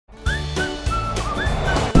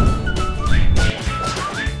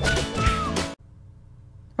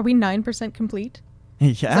Are we 9% complete? Yeah.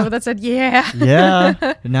 Is that what that said? Yeah. Yeah.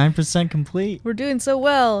 9% complete. We're doing so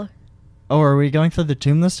well. Oh, are we going through the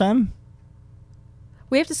tomb this time?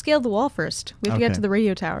 We have to scale the wall first. We have to get Okay. to the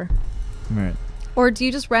radio tower. All right. Or do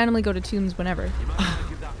you just randomly go to tombs whenever?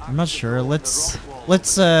 I'm not sure. Let's go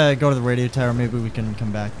to the radio tower. Maybe we can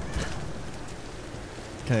come back.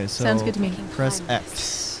 Okay, so Sounds good to me. press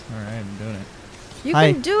X. All right, I'm doing it. You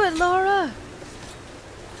Hi. can do it, Laura!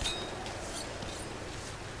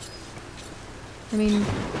 I mean,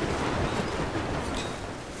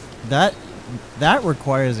 That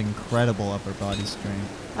requires incredible upper body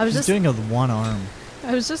strength. I was She's just doing it with one arm.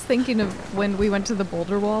 I was just thinking of when we went to the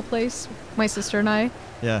boulder wall place, my sister and I,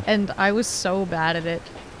 Yeah. and I was so bad at it.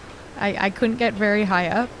 I couldn't get very high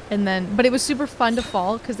up, but it was super fun to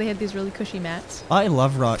fall because they had these really cushy mats. I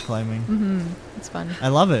love rock climbing. Mm-hmm. It's fun. I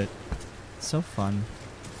love it. It's so fun.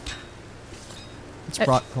 Let's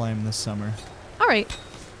rock climb this summer. All right.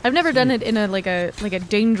 I've never done it in a like a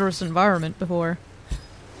dangerous environment before.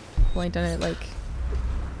 I've only done it like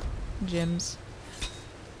gyms.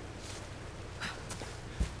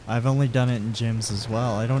 I've only done it in gyms as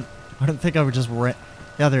well. I don't think I would just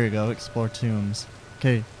Yeah, there you go. Explore tombs.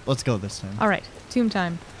 Okay, let's go this time. All right, tomb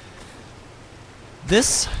time.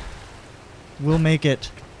 This will make it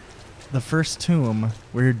the first tomb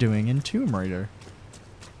we're doing in Tomb Raider.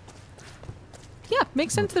 Yeah,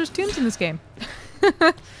 makes sense. There's tombs in this game.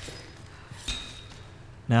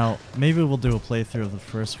 Now, maybe we'll do a playthrough of the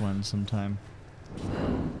first one sometime.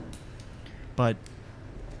 But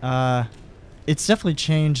it's definitely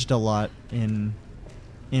changed a lot in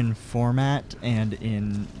format and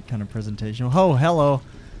in kind of presentation. Oh, hello.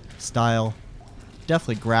 Style.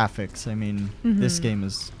 Definitely graphics. I mean, this game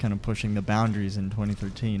is kind of pushing the boundaries in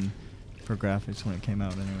 2013 for graphics when it came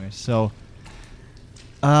out anyway. So,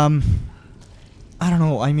 I don't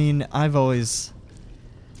know. I mean, I've always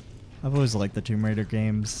liked the Tomb Raider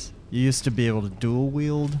games. You used to be able to dual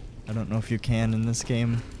wield. I don't know if you can in this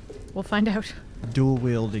game. We'll find out. Dual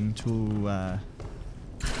wielding two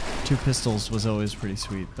pistols was always pretty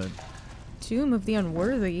sweet, but... Tomb of the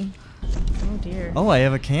Unworthy. Oh dear. Oh, I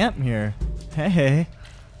have a camp here. Hey.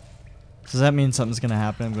 Does that mean something's gonna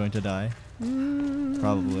happen? I'm going to die?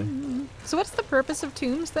 Probably. So what's the purpose of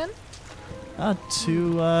tombs then?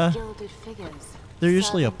 Gilded figures. They're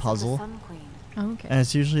usually a Servants of the puzzle. Sun Queen. Oh, okay. And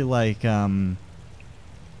it's usually like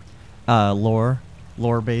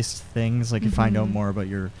lore-based things. Like you find out more about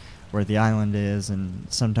where the island is, and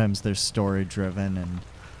sometimes they're story-driven.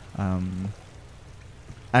 And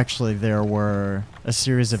actually, there were a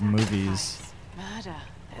series of movies. Sacrifice. Murder.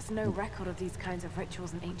 There's no record of these kinds of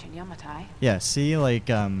rituals in ancient Yamatai. Yeah, see, like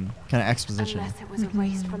kind of exposition. Unless it was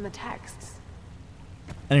erased from the texts.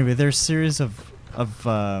 Anyway, there's a series of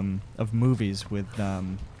movies with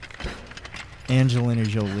Angelina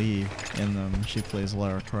Jolie in them. She plays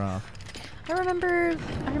Lara Croft. I remember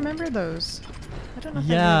those. I don't know if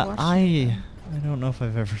Yeah, I've ever watched I don't know if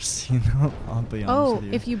I've ever seen them. I'll be honest with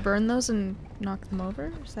you. If you burn those and knock them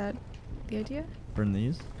over, is that the idea? Burn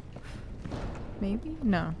these? Maybe?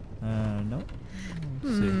 No. No.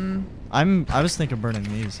 Let's see. I was thinking burning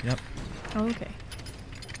these. Yep. Oh, okay.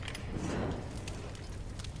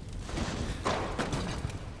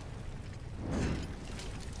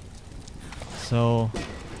 So,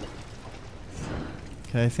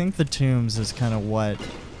 okay, I think the tombs is kind of what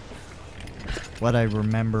I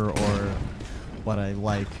remember or what I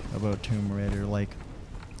like about Tomb Raider. Like,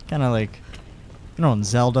 kind of like, you know, in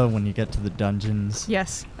Zelda when you get to the dungeons.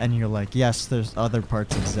 Yes. And you're like, yes, there's other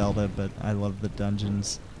parts of Zelda, but I love the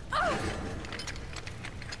dungeons.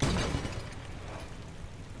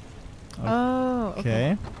 Oh,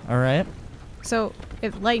 okay. Okay. All right. So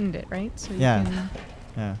it lightened it, right? So you Yeah. can...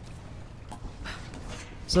 Yeah.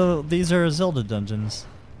 So these are Zelda dungeons.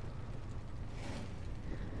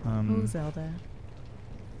 Oh, Zelda.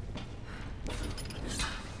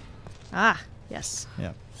 Ah, yes.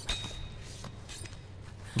 Yeah.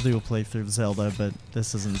 We'll do a playthrough of Zelda, but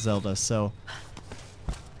this isn't Zelda, so...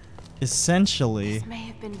 Essentially... This may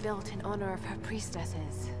have been built in honor of her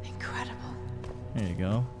priestesses. Incredible. There you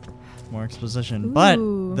go. More exposition. Ooh. But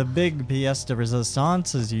the big pièce de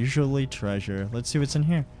résistance is usually treasure. Let's see what's in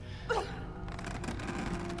here.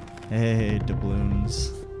 Hey,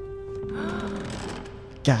 doubloons.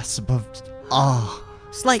 Gasp of... Ah!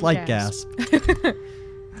 Slight gasp.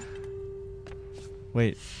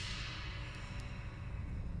 Wait.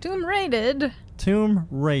 Tomb raided. Tomb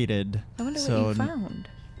raided. I wonder So, what you found.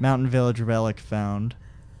 Mountain Village relic found.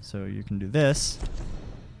 So you can do this.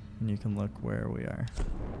 And you can look where we are.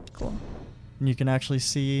 Cool. And you can actually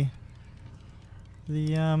see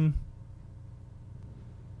the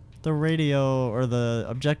the radio or the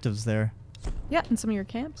objectives there. Yeah, and some of your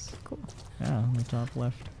camps. Cool. Yeah, on the top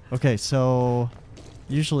left. Okay, so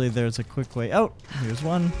usually there's a quick way out. Here's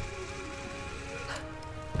one.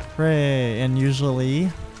 Hooray! And usually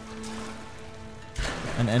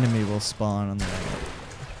an enemy will spawn on the right.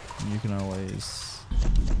 And you can always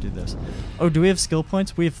do this. Oh, do we have skill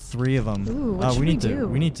points? We have 3 of them. Ooh, what should we need we to. do?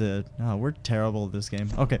 We need to. Oh, we're terrible at this game.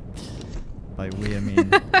 Okay. By we, I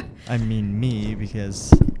mean I mean me,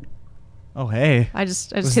 because. Oh hey. I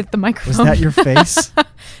just hit the microphone. Was that your face?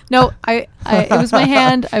 No, it was my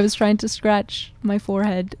hand. I was trying to scratch my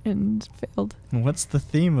forehead and failed. What's the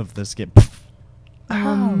theme of this game?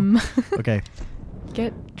 Okay.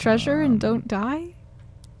 Get treasure and don't die?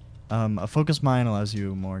 A focused mine allows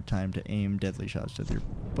you more time to aim deadly shots with your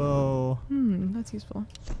bow. That's useful.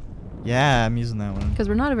 Yeah, I'm using that one. Because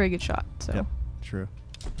we're not a very good shot, so. Yep, true.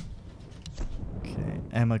 Okay,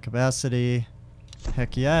 ammo capacity.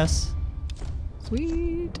 Heck yes.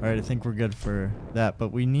 Sweet. Alright, I think we're good for that,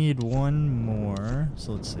 but we need one more.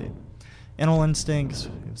 So let's see. Animal instincts,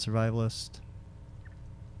 we have survivalist.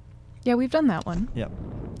 Yeah, we've done that one. Yep.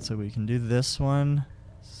 So we can do this one.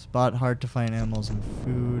 Spot hard to find animals and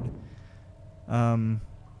food.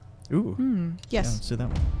 Ooh. Yeah, Yes. let's do that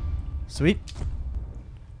one. Sweet.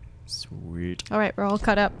 Sweet. All right, we're all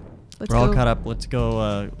cut up. Let's We're all go. caught up. Let's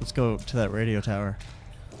go to that radio tower.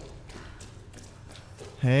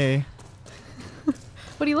 Hey.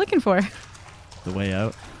 What are you looking for? The way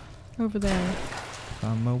out. Over there.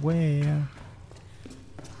 On my way out.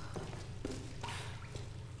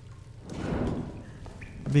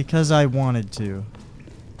 Because I wanted to.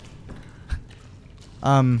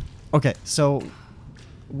 Okay, so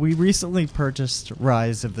we recently purchased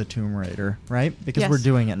Rise of the Tomb Raider, right? Because we're Yes.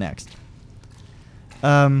 doing it next.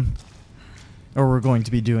 Or we're going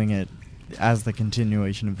to be doing it as the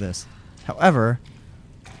continuation of this. However,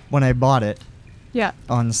 when I bought it Yeah.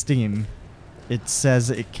 on Steam, it says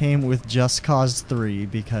it came with Just Cause 3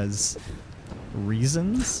 because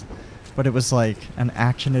reasons, but it was like an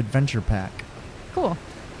action adventure pack. Cool.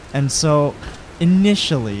 And so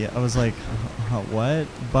initially I was like, what?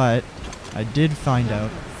 But I did find out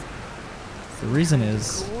the reason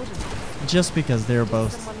is just because they're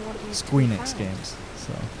both Squeenix games.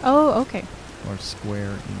 So, Oh, okay. or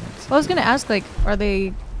Square Enix. Well, I was gonna ask, like, are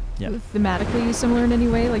they Yeah. thematically similar in any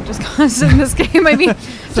way? Like, Just Cause in this game? I mean,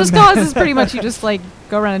 Just Cause is pretty much you just, like,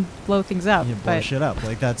 go around and blow things up. You blow But shit up.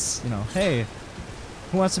 Like that's, hey,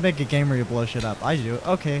 who wants to make a game where you blow shit up? I do.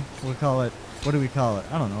 Okay, we'll call it, what do we call it?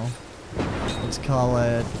 I don't know. Let's call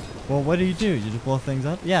it, well, what do? You just blow things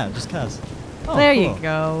up? Yeah, just cause. Oh, there cool. you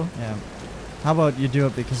go. Yeah. How about you do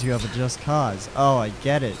it because you have a just cause? Oh, I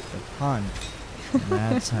get it. The pun. And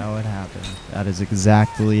that's how it happened. That is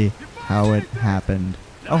exactly how it happened.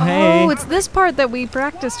 Oh, hey. Oh, it's this part that we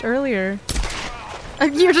practiced earlier.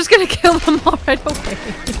 You're just gonna kill them all right away.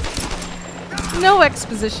 No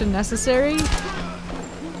exposition necessary.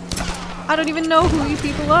 I don't even know who you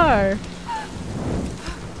people are.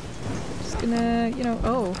 Just gonna,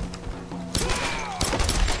 oh.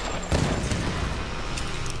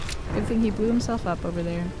 Good thing he blew himself up over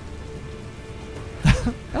there.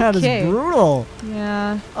 That is Okay. brutal.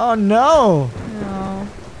 Yeah. Oh, no. No.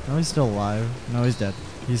 No, he's still alive. No, he's dead.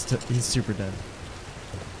 He's super dead.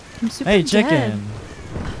 I'm super Hey, dead. chicken.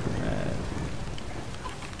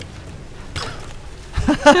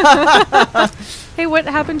 Hey, what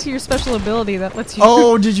happened to your special ability that lets you...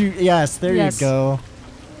 Oh, did you? Yes, there Yes. you go.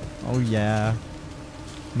 Oh, yeah.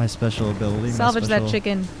 My special ability. Salvage that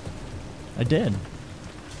chicken. I did.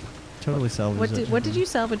 Totally salvage What did you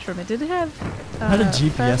salvage from it? Did it have Had a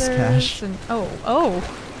GPS feathers cache. and oh,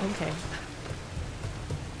 okay.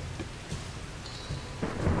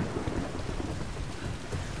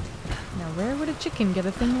 Now where would a chicken get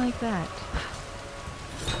a thing like that?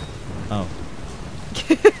 Oh.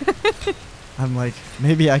 I'm like,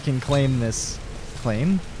 maybe I can claim this.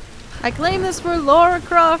 Claim? I claim this for Laura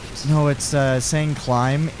Croft. No, it's saying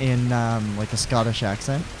climb in like a Scottish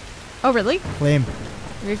accent. Oh really? Claim.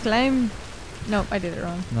 Reclaim? No, I did it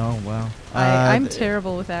wrong. No, wow. I'm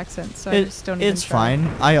terrible with accents, so I just don't even It's try. fine.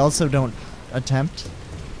 I also don't attempt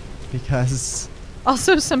because,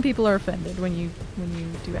 Also, some people are offended when you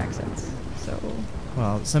do accents. So,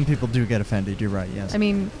 well, some people do get offended. You're right. Yes. I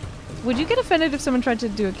mean, would you get offended if someone tried to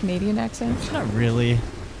do a Canadian accent? Not really.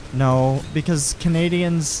 No, because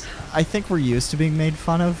Canadians, I think we're used to being made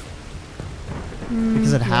fun of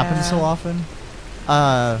because it happens so yeah. often.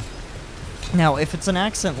 Now, if it's an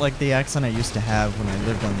accent like the accent I used to have when I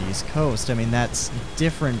lived on the East Coast, I mean, that's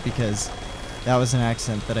different because that was an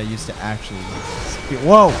accent that I used to actually speak.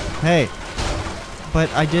 Whoa! Hey! But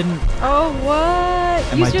I didn't. Oh,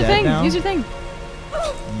 what? Am Use I your dead thing. now? Use your thing.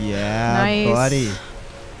 Yeah, Nice. buddy.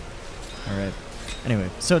 All right. Anyway,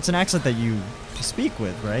 so it's an accent that you speak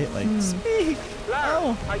with, right? Like, speak. Lara,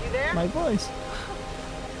 Oh, are you there? my voice.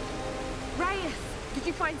 Reyes, did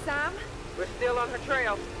you find Sam? We're still on her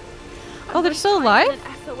trail. Oh, they're still alive? An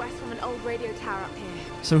SOS from an old radio tower up here.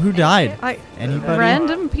 So who died? Anybody?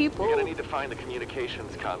 Random people? You're gonna need to find the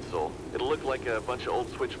communications console. It'll look like a bunch of old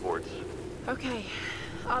switchboards. Okay,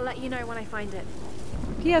 I'll let you know when I find it.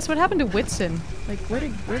 P.S. What happened to Whitson? Like, where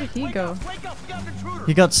did he go?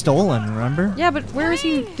 He got stolen, remember? Yeah, but where is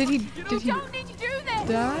he? Did he Don't need to do this!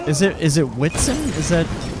 die? Is it Whitson? Is that?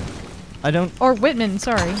 I don't. Or Whitman?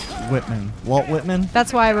 Sorry. Whitman. Walt Whitman.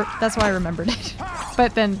 That's why I remembered it,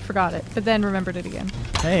 but then forgot it. But then remembered it again.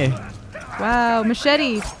 Hey, Wow,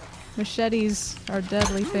 machete. Machetes are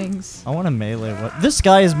deadly things. I want to melee. What? This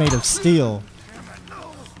guy is made of steel.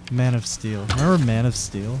 Man of Steel. Remember Man of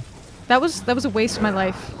Steel? That was a waste of my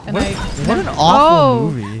life, and What an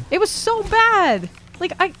awful movie. It was so bad.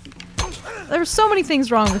 Like there were so many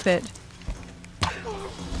things wrong with it.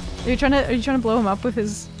 Are you trying to blow him up with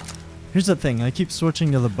his? Here's the thing. I keep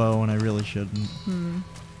switching to the bow, and I really shouldn't.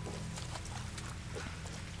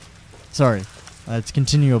 Sorry. Let's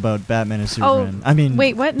continue about Batman and Superman. I mean,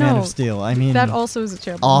 wait, what? Man No. of Steel. I mean, That also is a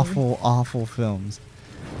terrible movie. awful films.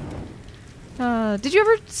 Did you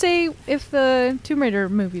ever say if the Tomb Raider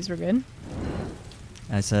movies were good?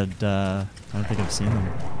 I said, I don't think I've seen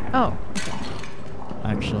them, Oh, okay.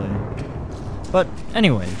 actually. But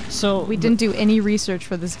anyway, so We didn't do any research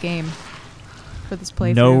for this game. For this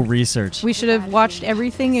playthrough. no research. We should have watched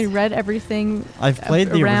everything and read everything. I've played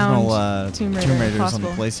the around original Tomb Tomb Raider, Raiders on the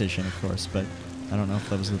possible. PlayStation, of course, but I don't know if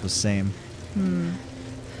that was the same.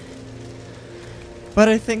 But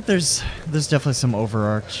I think there's definitely some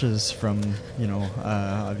overarches from, you know,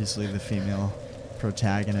 obviously the female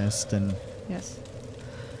protagonist and. Yes.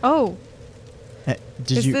 Oh,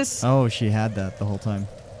 Did Is you? this- Oh, she had that the whole time.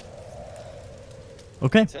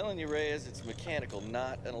 Okay. I'm telling you, Reyes, it's mechanical,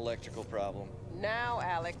 not an electrical problem. Now,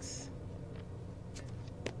 Alex.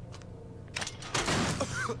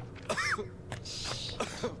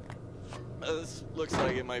 This looks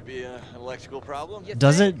like it might be an electrical problem.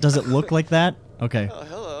 Does it look like that? Okay. Oh,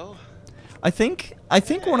 hello. I think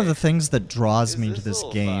one of the things that draws me to this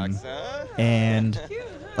game, and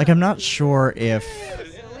like I'm not sure if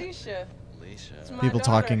Alicia. people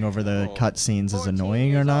talking over the cutscenes is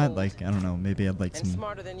annoying or not. Like I don't know, maybe I'd like And some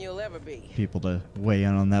smarter than you'll ever be. people to weigh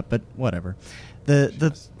in on that, but whatever.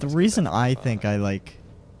 The reason I think I like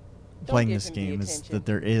playing give this him the game is attention. that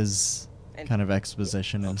there is kind of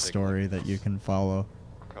exposition and story that you can follow,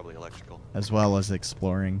 Probably electrical. as well as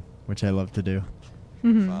exploring, which I love to do.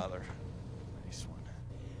 Father. Nice one.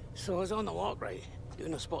 So I was on the lock, right?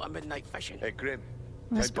 Doing a spot of midnight fishing. Hey, Grim.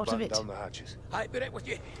 A Time spot to of batten it. down the hatches. I'd be right with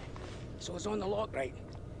you. So I was on the lock, right?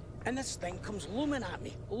 And this thing comes looming at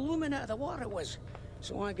me. Looming out of the water it was.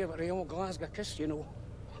 So I give it a old Glasgow kiss, you know.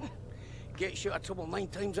 Gets you out of trouble 9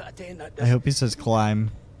 times out of 10, that does. I hope he says climb.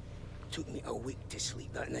 Took me a week to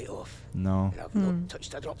sleep that night off. No. And I've not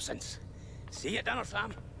touched a drop since. See you at dinner,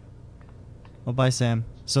 Sam. Oh, bye, Sam.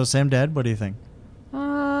 So Sam dead? What do you think?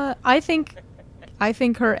 I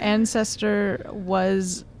think her ancestor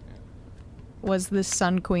was the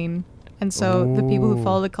Sun Queen, and so the people who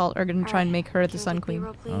follow the cult are going to try and make her the Sun Queen.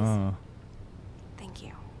 Oh. Thank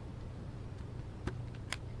you.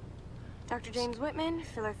 Dr. James Whitman,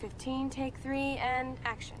 filler 15, take 3, and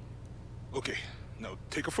action. Okay, now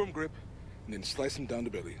take a firm grip and then slice him down the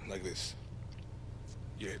belly like this.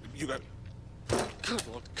 Yeah, you got it. Good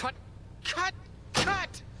Lord, cut! Cut!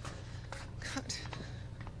 Cut! Cut!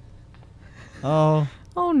 Oh.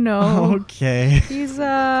 Oh no. Okay. He's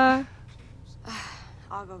I'll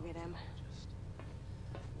go get him.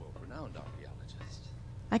 World-renowned archaeologist.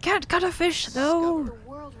 I can't cut a fish though. The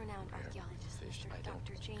world-renowned archaeologist, Mr.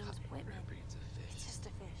 Dr. James Whitman. Breeds of It's fish. just a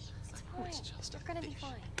fish. It's fine. It's just a You're gonna be fish.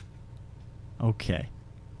 fine. Okay.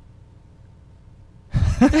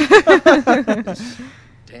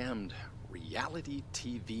 Damned reality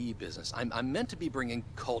TV business. I'm meant to be bringing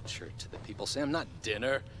culture to the people, Sam, not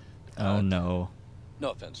dinner. Oh no.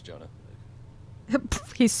 No offense, Jonah.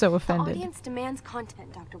 He's so The offended. audience demands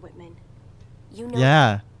content, Dr. Whitman. You know.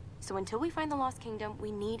 Yeah. that. So until we find the Lost Kingdom,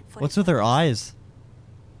 we need footage. What's with her eyes?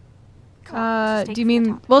 Come on, just take Do you it from the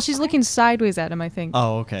mean? top, Well, she's alright? looking sideways at him, I think.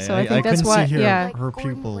 Oh, okay. So I think couldn't that's why. see her, Yeah. her Like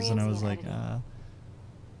Gordon pupils, and I was like, Ramsay editing.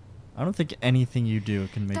 I don't think anything you do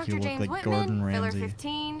can make Dr. you look James like Whitman, Gordon filler Ramsay.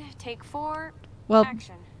 15, take 4, Well,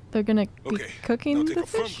 action. they're gonna be Okay, now cooking take the a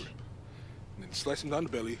firm fish. grip and then slice him down the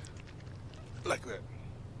belly like that.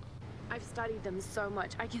 I've studied them so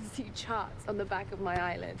much, I can see charts on the back of my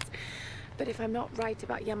eyelids. But if I'm not right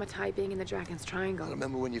about Yamatai being in the Dragon's Triangle... I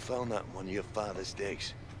remember when you found that in one of your father's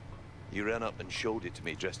digs. You ran up and showed it to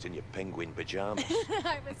me dressed in your penguin pajamas.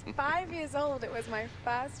 I was 5 years old. It was my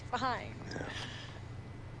first find. Yeah.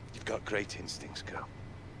 You've got great instincts, girl.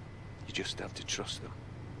 You just have to trust them.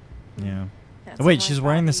 Yeah. That's Oh, wait, what my she's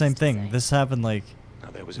wearing father the same used to thing. say. This happened like Now,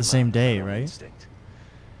 there was the a same man day, with an right? instinct.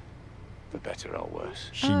 For better or worse.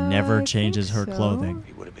 She never changes her think so. clothing.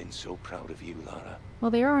 He would have been so proud of you, Lara.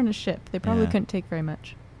 Well, they are on a ship. They probably Yeah. couldn't take very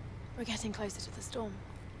much. We're getting closer to the storm.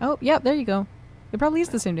 Oh, yeah, there you go. It probably is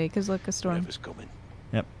the same day, because look, a storm. Whatever's coming,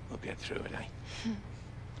 Yep. we'll get through it, eh?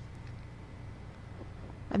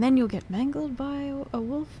 And then you'll get mangled by a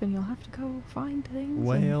wolf, and you'll have to go find things. and-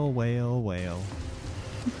 Whale, whale, whale.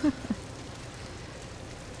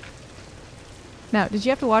 Now, did you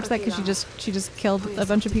have to watch that Okay, because she just killed a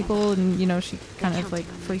bunch of people, and you know she kind of like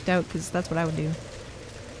freaked out because that's what I would do.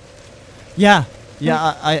 Yeah.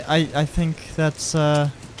 Yeah, I think that's,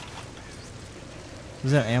 is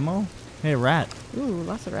that ammo? Hey, rat. Ooh,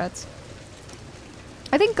 lots of rats.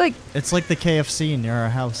 I think like. It's like the KFC near our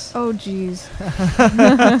house. Oh, jeez.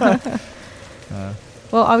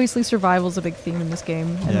 Well, obviously survival's a big theme in this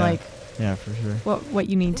game, and Yeah. like Yeah, for sure. what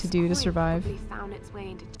you need to This do to coin survive. probably found its way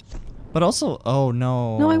into... But also, oh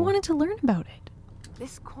no. No, I wanted to learn about it.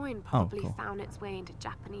 This coin probably cool. found its way into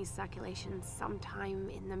Japanese circulation sometime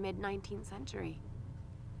in the mid-19th century.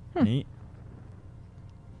 Neat.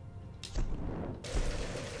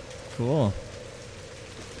 Cool.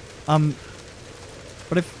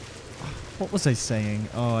 But if what was I saying?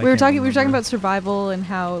 Oh, We were talking remember. about survival and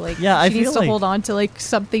how like Yeah, I she needs feel to like- hold on to like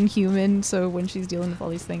something human so when she's dealing with all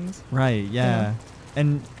these things. Right, yeah.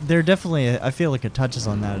 And there definitely, I feel like it touches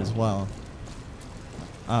on that as well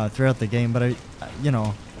throughout the game. But you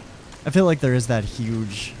know, I feel like there is that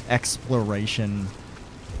huge exploration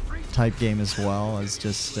type game as well as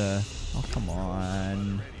just, oh, come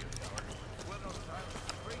on.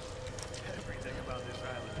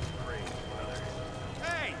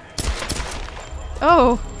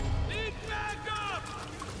 Oh,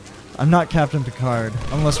 I'm not Captain Picard,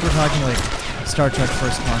 unless we're talking like Star Trek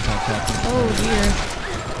First Contact Captain. oh dear.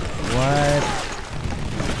 What?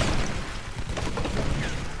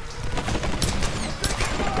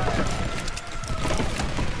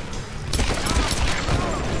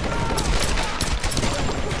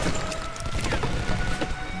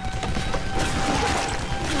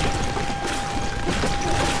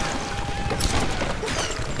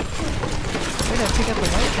 I gotta pick up the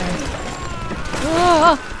white guy.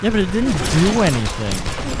 Ah! Yeah, but it didn't do anything.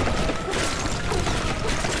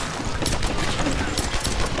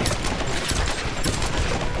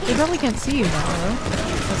 They probably can't see you now, though,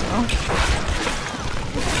 as well.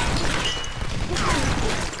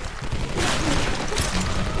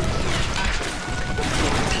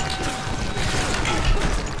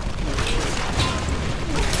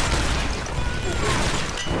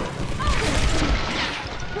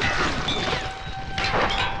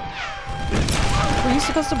 Were you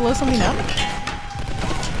supposed to blow something up?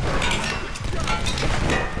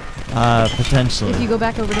 Potentially. If you go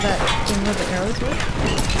back over to that thing where the arrows were?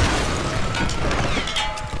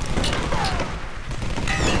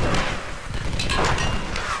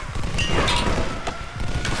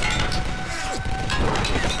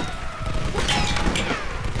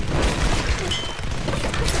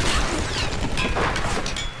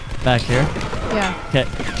 Back here. Yeah, Okay.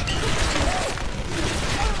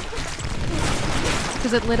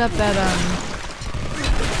 because it lit up that,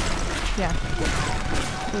 yeah.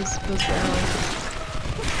 Those barrels.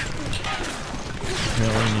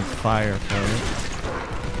 Really need fire for it.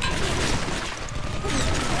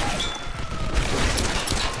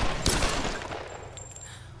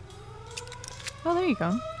 Oh, there you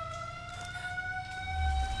go.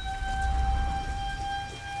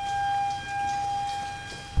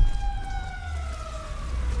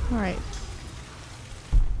 Alright.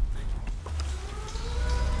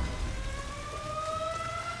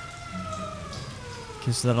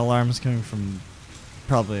 Okay, so that alarm is coming from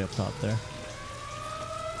probably up top there.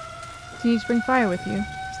 Do you need to bring fire with you?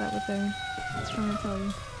 Is that what they're trying to tell you?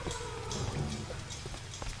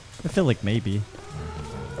 I feel like maybe.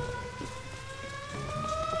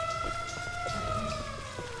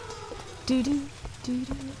 Doo-doo,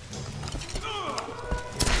 doo-doo.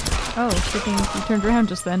 Oh, good thing you turned around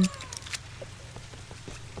just then.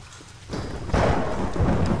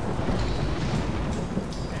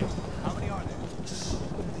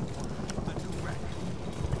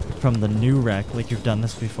 From the new wreck, like you've done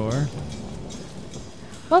this before.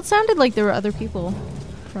 Well, it sounded like there were other people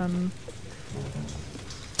from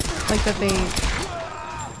Like that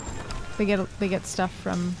they get stuff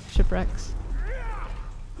from shipwrecks.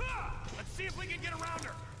 Let's see if we can get around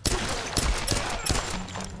her.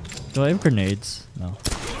 Do I have grenades? No.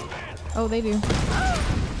 Oh, they do.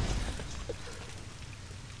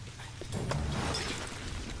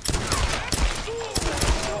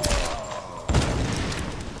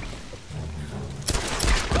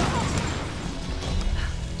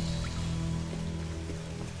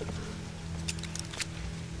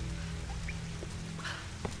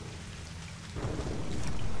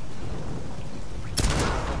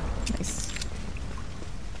 Nice.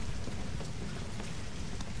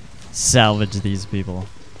 Salvage these people.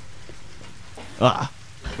 Ah.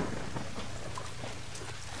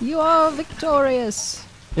 You are victorious.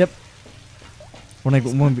 Yep. When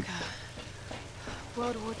we, World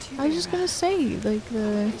War II. I was just gonna say, like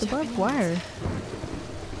the barbed wire.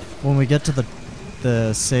 when we get to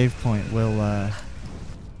the save point, we'll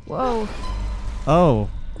Whoa. Oh.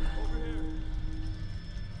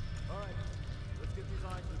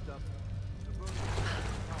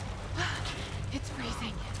 It's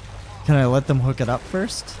freezing. Can I let them hook it up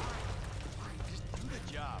first?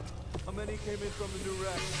 Good job. How many came in from the new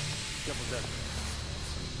rack? Couple dozen.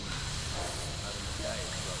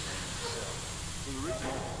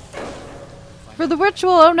 For the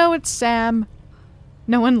ritual, oh no, it's Sam.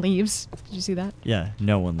 No one leaves. Did you see that? Yeah,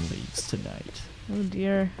 no one leaves tonight. Oh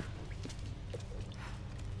dear.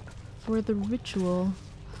 For the ritual.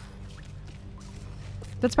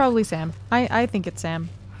 That's probably Sam. I think it's Sam.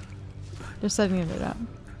 They're setting it up.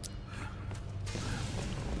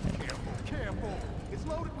 Careful. It's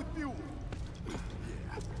loaded with fuel.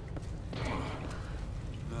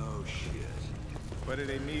 No shit. What do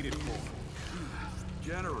they need it for?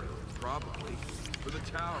 Generator, probably. For the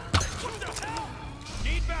tower. What the hell?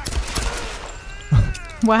 Need back.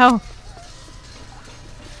 Wow.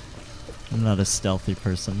 I'm not a stealthy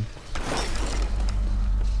person.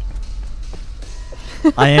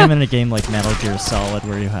 I am in a game like Metal Gear Solid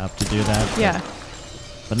where you have to do that. Yeah.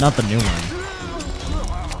 But not the new one.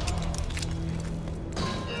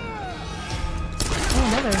 Oh,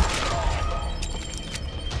 another.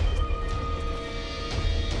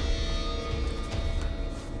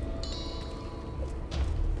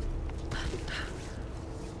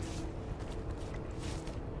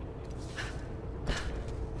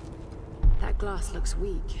 That glass looks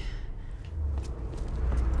weak.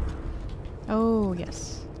 Oh,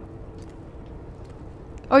 yes.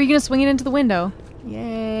 Oh, you're gonna swing it into the window.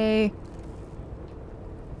 Yay.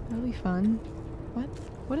 That'll be fun. What?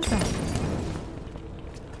 What is that?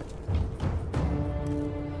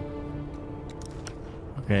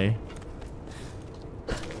 Okay.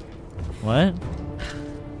 What?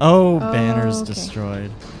 Oh, banner's okay.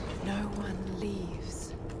 destroyed. No one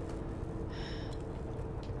leaves.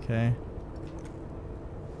 Okay.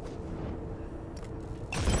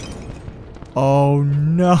 Oh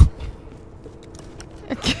no.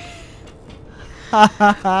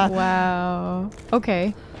 Wow.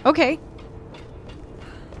 Okay. Okay.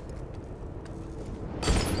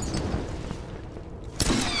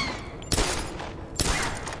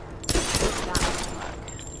 That won't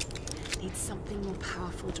work. Need something more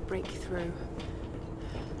powerful to break through.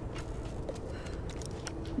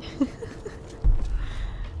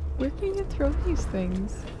 Where can you throw these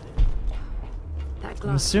things? That glass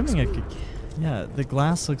I'm assuming looks it could. weak. Yeah, the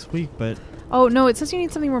glass looks weak, but Oh, no, it says you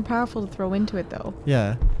need something more powerful to throw into it, though.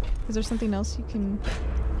 yeah. Is there something else you can...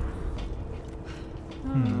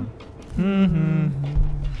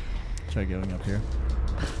 Try going up here.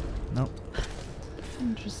 Nope.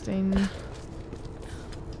 Interesting.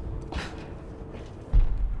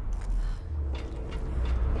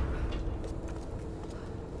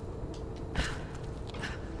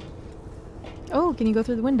 Oh, can you go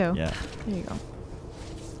through the window? Yeah. There you go.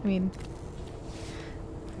 I mean...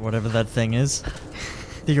 Whatever that thing is.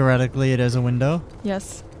 Theoretically, it is a window.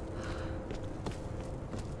 Yes.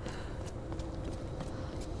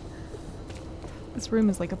 This room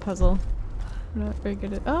is like a puzzle. I'm not very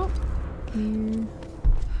good at... Oh! Can you...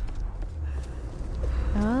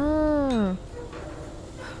 Oh!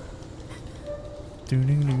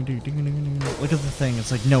 Look at the thing.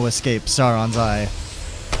 It's like no escape. Sauron's eye.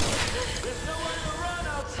 There's nowhere to run,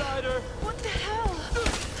 outsider. What the hell?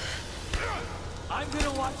 I'm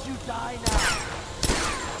gonna watch you die now.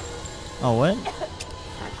 Oh, what?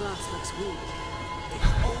 That glass looks weak.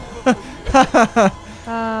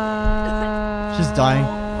 She's dying.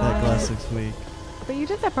 That glass looks weak. But you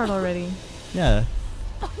did that part already. Yeah.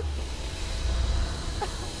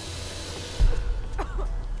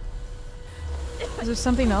 Is there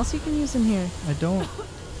something else you can use in here? I don't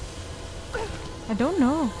I don't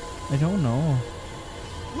know. I don't know.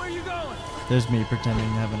 Where you going? There's me pretending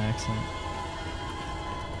to have an accent.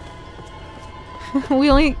 we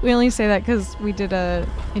only say that because we did a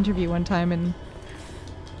interview one time and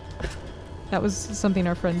that was something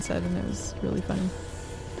our friend said and it was really funny.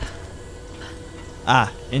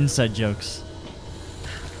 Ah, inside jokes.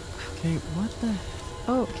 Okay, what the?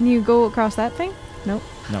 Oh, can you go across that thing? Nope.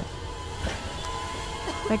 No.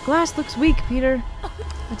 That glass looks weak, Peter.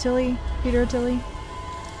 Peter Attilly.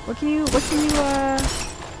 What can you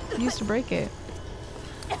use to break it?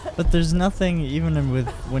 But there's nothing even with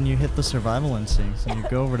when you hit the survival instincts and you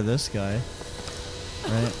go over to this guy,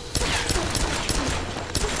 right?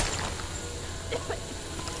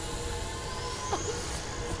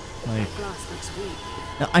 Like, Glass looks weak.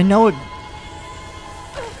 now, I know it.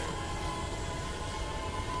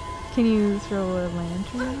 Can you throw a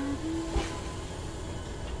lantern?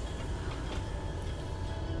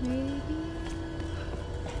 Maybe?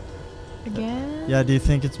 Again? Yeah, do you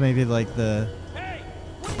think it's maybe like the...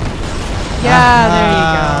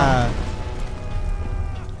 Yeah, there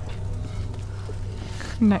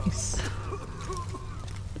you go. Nice.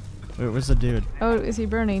 Wait, where's the dude? Oh, is he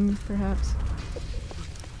burning, perhaps?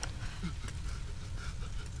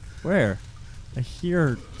 Where? I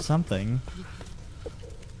hear something.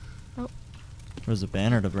 Oh. There's a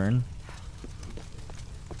banner to burn.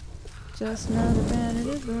 Just another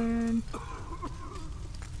banner to burn.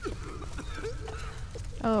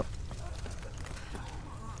 Oh.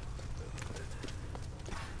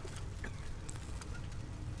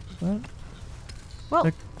 What?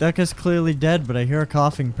 Well, That guy's clearly dead, but I hear a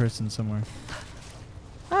coughing person somewhere.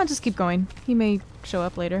 I'll just keep going. He may show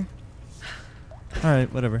up later.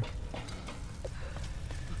 Alright, whatever.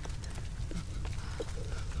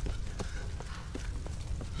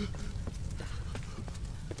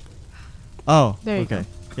 Oh, There you okay. go.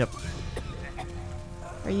 Yep.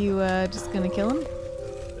 Are you just gonna kill him?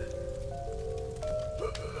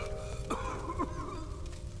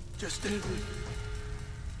 Just stay with me.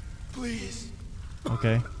 Please.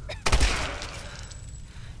 Okay.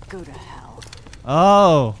 Go to hell.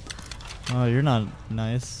 Oh! Oh, you're not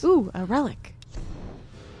nice. Ooh, a relic.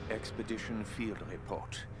 Expedition field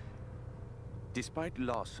report. Despite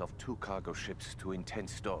loss of 2 cargo ships to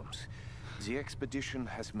intense storms, the expedition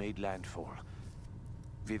has made landfall.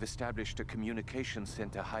 We've established a communications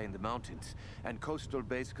center high in the mountains, and coastal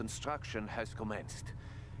base construction has commenced.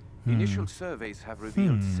 Initial surveys have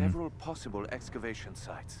revealed several possible excavation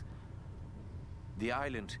sites. The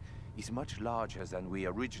island is much larger than we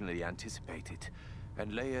originally anticipated,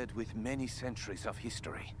 and layered with many centuries of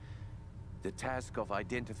history. The task of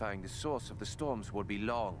identifying the source of the storms will be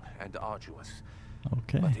long and arduous.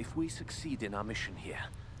 Okay. But if we succeed in our mission here,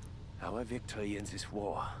 our victory in this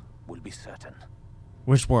war will be certain.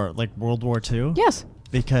 Which war? Like World War II? Yes.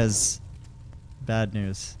 Because bad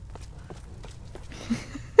news.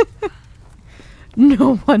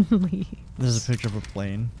 No one leaves. There's a picture of a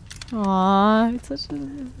plane. Aww, it's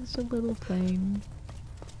such a little plane.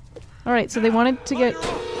 Alright, so they wanted to get...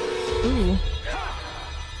 Ooh.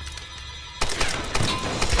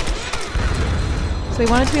 So they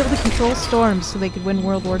wanted to be able to control storms so they could win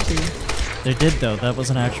World War II. They did, though. That was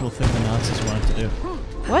an actual thing the Nazis wanted to do.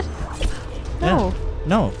 What? No. Yeah.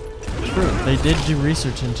 No. True. They did do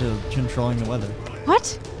research into controlling the weather.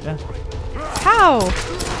 What? Yeah. How?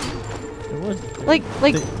 It would. Like,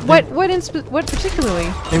 what particularly?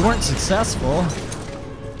 They weren't successful.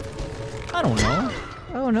 I don't know.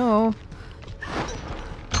 Oh no.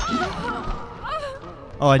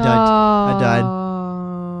 Oh, I died. I died.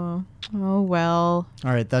 Oh well.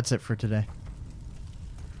 Alright, that's it for today.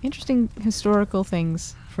 Interesting historical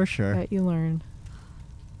things For sure. that you learn.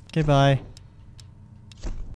 Okay, bye.